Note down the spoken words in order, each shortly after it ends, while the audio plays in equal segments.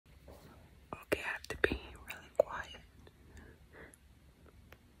to be really quiet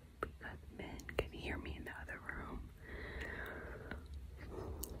because men can hear me in the other room.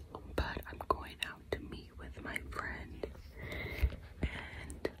 But I'm going out to meet with my friend,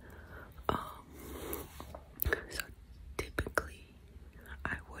 and so typically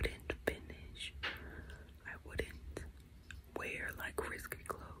I wouldn't wear like risky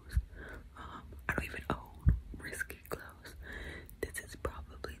clothes. I don't even own risky clothes. This is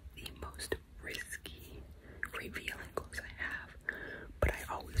probably the most risky, revealing clothes I have, but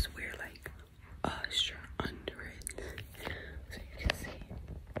I always wear like a shirt under it, so you can see.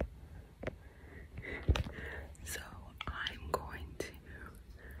 So I'm going to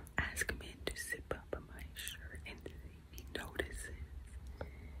ask men to zip up my shirt and see if he notices.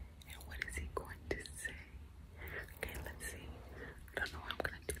 And what is he going to say? Okay, let's see. I don't know how I'm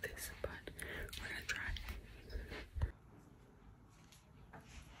gonna do this, but we're gonna try.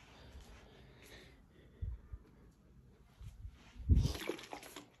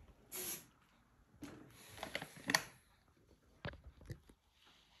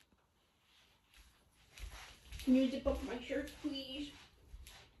 Can you zip up my shirt, please?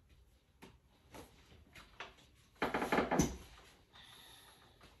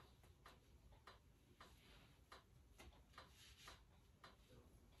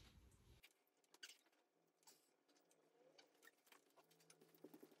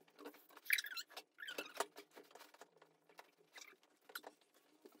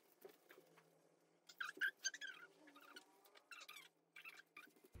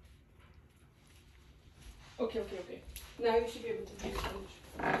 Okay. Now you should be able to do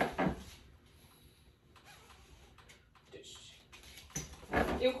this.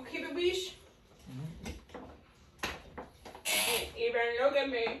 You can keep it, bicho. Even look at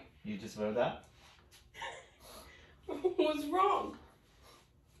me. You just wear that? What's wrong?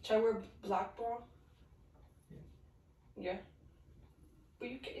 Should I wear black bra? Yeah. But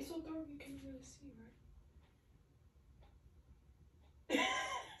you can, it's so dark you can't really see, right?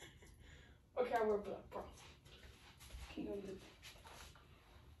 Okay, I wear black bra. Can you do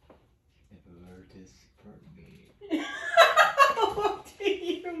Never this for me. What do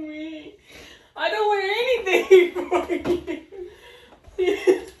you mean? I don't wear anything for you.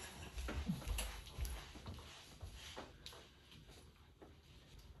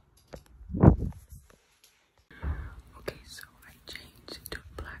 Okay, so I changed to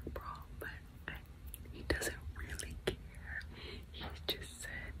black bra, but he doesn't really care. He just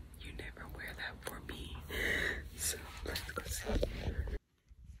said, "You never wear that for me." So let's go see.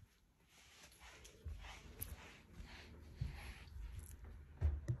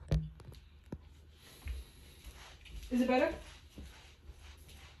 Is it better?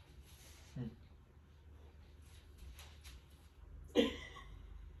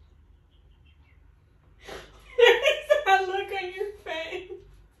 That look on your face.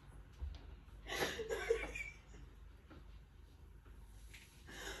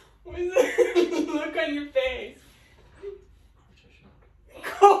 What is that look on your face?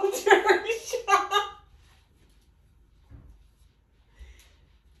 Culture shock.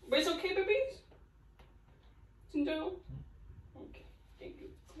 But it's okay, babies? No? Okay, thank you.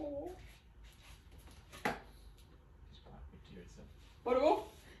 Cool. What do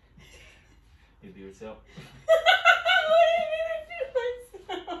You do yourself. What do you mean I do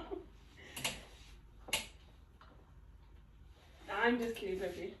myself? I'm just kidding,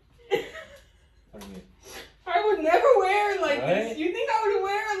 baby. What do you mean? I would never wear it like Right? this. You think I would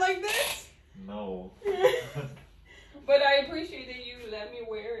wear it like this? No. But I appreciate that you let me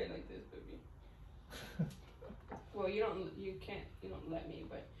wear it like this, baby. Well, you don't let me,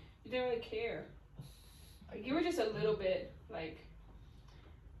 but you didn't really care. Like, you were just a little bit, like,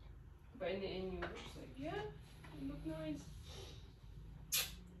 but in the end you were just like, yeah, you look nice.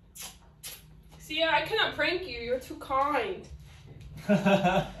 See, I cannot prank you. You're too kind.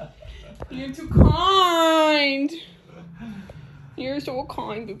 You're too kind. You're so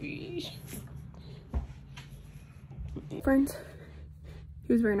kind, babies. Friends,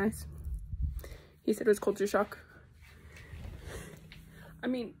 he was very nice. He said it was culture shock. I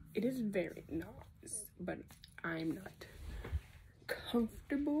mean, it is very nice, but I'm not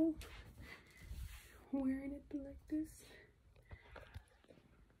comfortable wearing it like this.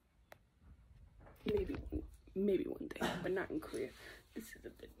 Maybe one day, but not in Korea. This is a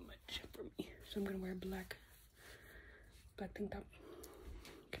bit much for me, so I'm gonna wear a black tank top.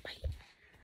 Okay, bye.